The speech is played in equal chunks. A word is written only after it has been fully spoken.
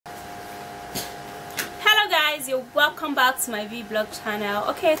guys, you're welcome back to my vlog channel.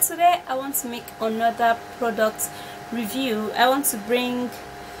 Okay, today I want to make another product review. I want to bring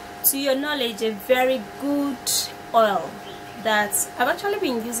to your knowledge a very good oil that I've actually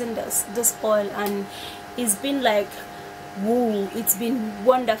been using this oil, and it's been like, whoa, it's been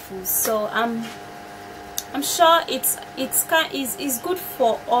wonderful. So I'm sure it's good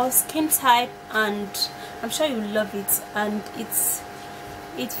for all skin type, and I'm sure you love it, and it's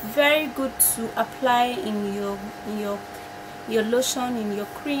very good to apply in your lotion, in your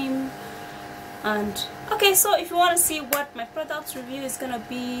cream. And okay, so if you want to see what my product review is gonna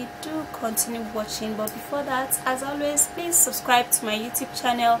be, do continue watching. But before that, as always, please subscribe to my YouTube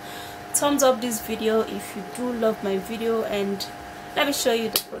channel, thumbs up this video if you do love my video, and let me show you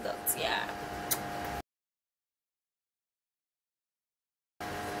the product. Yeah,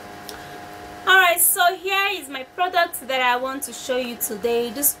 alright, so here is my product that I want to show you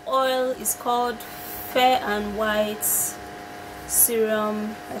today. This oil is called Fair and White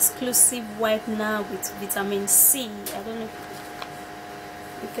Serum Exclusive Whitener with Vitamin C. I don't know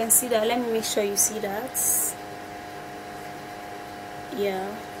if you can see that. Let me make sure you see that.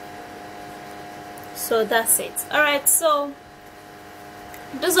 Yeah, so that's it. Alright, so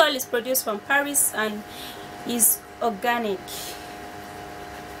this oil is produced from Paris and is organic,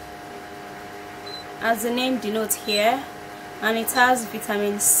 as the name denotes here, and it has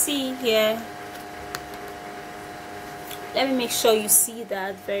vitamin C here. Let me make sure you see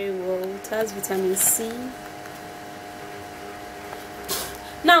that very well. It has vitamin C.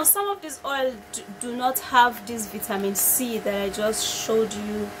 Now, some of this oil do not have this vitamin C that I just showed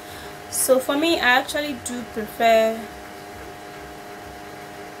you. So for me, I actually do prefer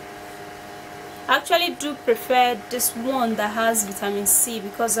this one that has vitamin C,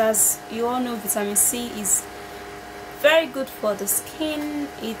 because as you all know, vitamin C is very good for the skin.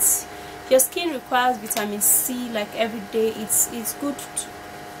 Your skin requires vitamin C like every day. It's good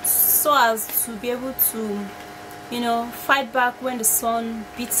so as to be able to, you know, fight back when the sun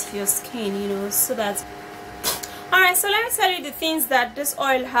beats your skin, you know, so that. Alright, so let me tell you the things that this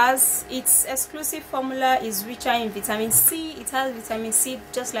oil has. Its exclusive formula is richer in vitamin C. It has vitamin C,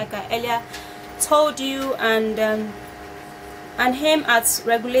 just like I earlier told you, and aim at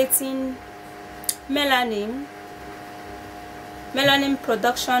regulating melanin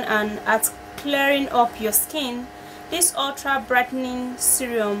production and at clearing up your skin. This ultra brightening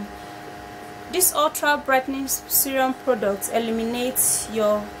serum product eliminates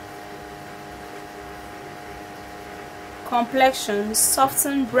your complexion,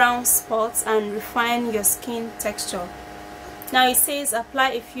 soften brown spots, and refine your skin texture. Now it says apply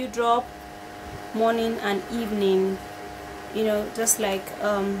a few drops morning and evening, you know, just like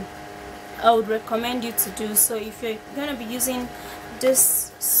I would recommend you to do. So if you're gonna be using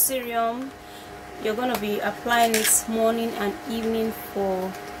this serum, you're gonna be applying it morning and evening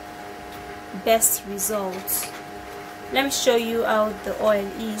for best results. Let me show you how the oil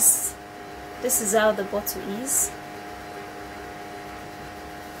is. This is how the bottle is.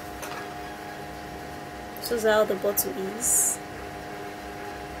 This is how the bottle is.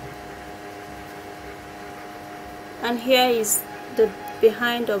 And here is the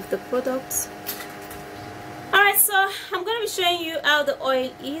behind of the product. Alright, so I'm going to be showing you how the oil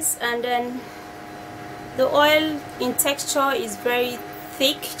is, and then the oil in texture is very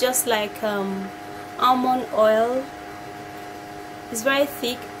thick, just like almond oil. It's very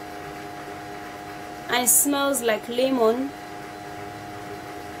thick and it smells like lemon.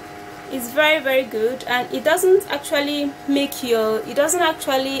 It's very good, and it doesn't actually make your, it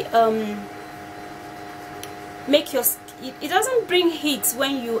doesn't bring heat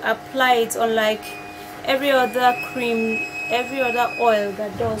when you apply it, unlike every other cream, every other oil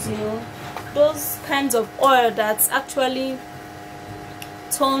that does, you know, those kinds of oil that actually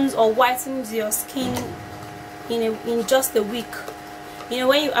tones or whitens your skin in just a week. You know,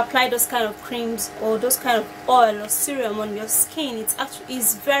 when you apply those kind of creams or those kind of oil or serum on your skin, it's actually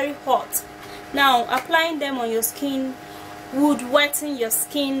very hot. Now applying them on your skin would whiten your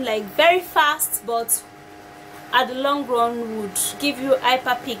skin like very fast, but at the long run would give you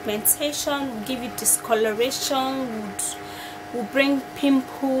hyperpigmentation, would give you discoloration, would bring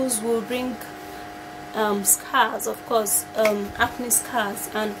pimples, would bring scars, of course, acne scars.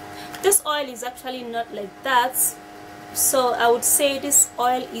 And this oil is actually not like that. So I would say this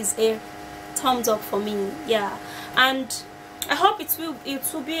oil is a thumbs up for me. Yeah, and I hope it will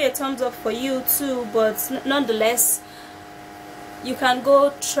be a thumbs up for you too. But nonetheless, you can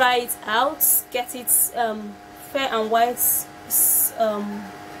go try it out, get it. Fair and White Serum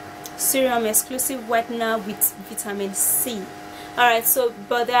Exclusive Whitener with Vitamin C. Alright, so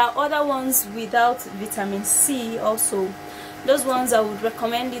but there are other ones without vitamin C also. Those ones I would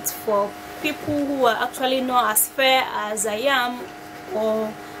recommend it for people who are actually not as fair as I am, or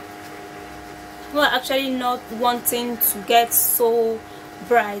who are actually not wanting to get so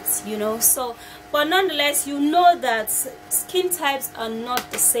bright, you know. So but nonetheless, you know that skin types are not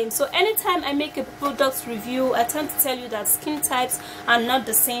the same. So anytime I make a product review, I tend to tell you that skin types are not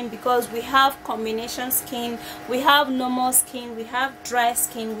the same, because we have combination skin, we have normal skin, we have dry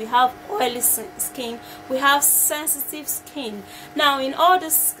skin, we have oily skin, we have sensitive skin. Now in all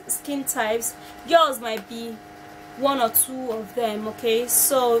these skin types, yours might be one or two of them, okay?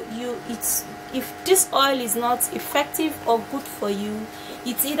 So if this oil is not effective or good for you,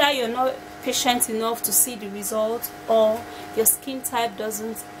 it's either you're not patient enough to see the result, or your skin type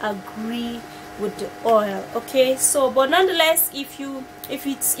doesn't agree with the oil, okay? So but nonetheless, if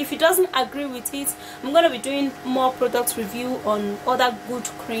it doesn't agree with it, I'm going to be doing more product review on other good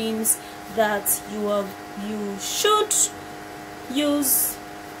creams that you should use.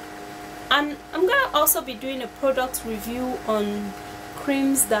 And I'm going to also be doing a product review on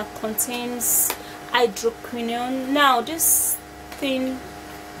creams that contains hydroquinone. Now this thing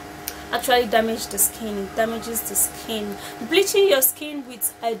actually damages the skin. Bleaching your skin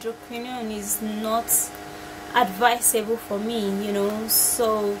with hydroquinone is not advisable for me, you know.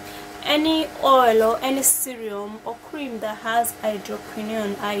 So any oil or any serum or cream that has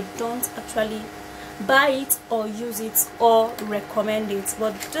hydroquinone, I don't actually buy it or use it or recommend it.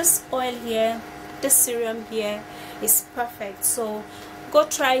 But this oil here, this serum here is perfect. So go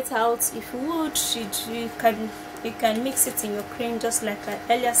try it out. If you would, you can mix it in your cream just like I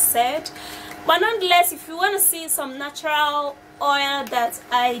earlier said. But nonetheless, if you want to see some natural oil that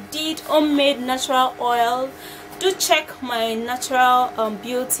I did, homemade natural oil, do check my natural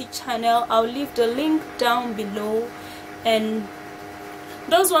beauty channel. I'll leave the link down below. And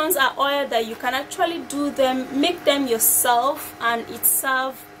those ones are oil that you can actually make them yourself, and it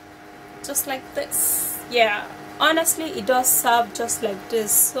serves just like this. Yeah, honestly, it does serve just like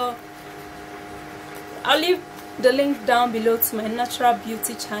this. So I'll leave the link down below to my natural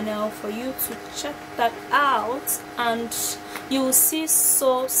beauty channel for you to check that out, and you will see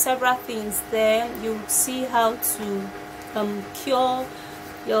several things there. You will see how to cure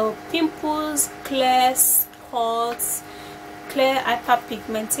your pimples, clear spots, clear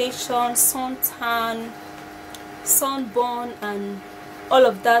hyperpigmentation, suntan, sunburn, and all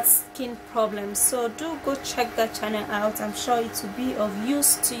of that skin problems. So do go check that channel out. I'm sure it will be of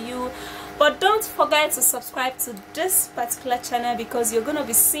use to you. But don't forget to subscribe to this particular channel, because you're going to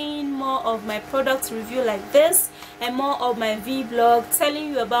be seeing more of my product review like this, and more of my vlog, telling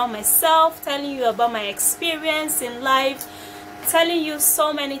you about myself, telling you about my experience in life, telling you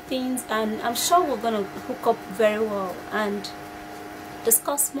so many things. And I'm sure we're going to hook up very well and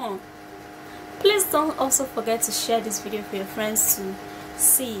discuss more. Please don't also forget to share this video for your friends to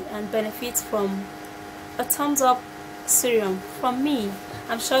see and benefit from a thumbs up serum from me.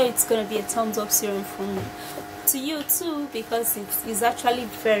 I'm sure it's going to be a thumbs up serum from me to you too, because it is actually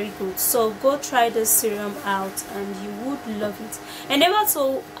very good. So go try this serum out and you would love it. Endeavor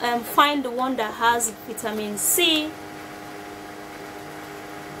to find the one that has vitamin C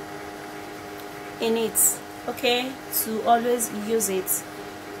in it, okay, to always use it.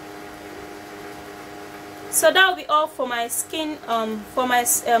 So that will be all for my skin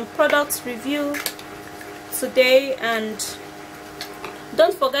product review today. And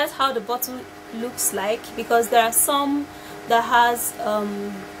don't forget how the bottle looks like, because there are some that has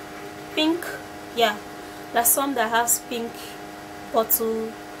pink, yeah, there's some that has pink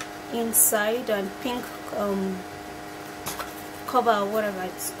bottle inside and pink cover or whatever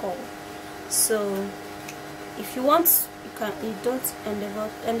it's called. So if you want, you don't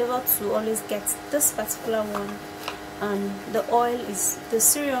endeavor to always get this particular one. And the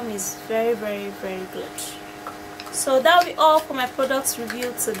serum is very good. So that'll be all for my products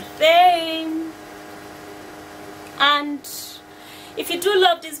review today. And if you do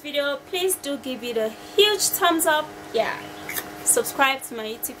love this video, please do give it a huge thumbs up. Yeah, subscribe to my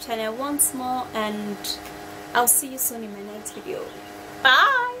YouTube channel once more, and I'll see you soon in my next video.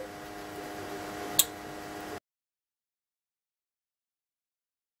 Bye.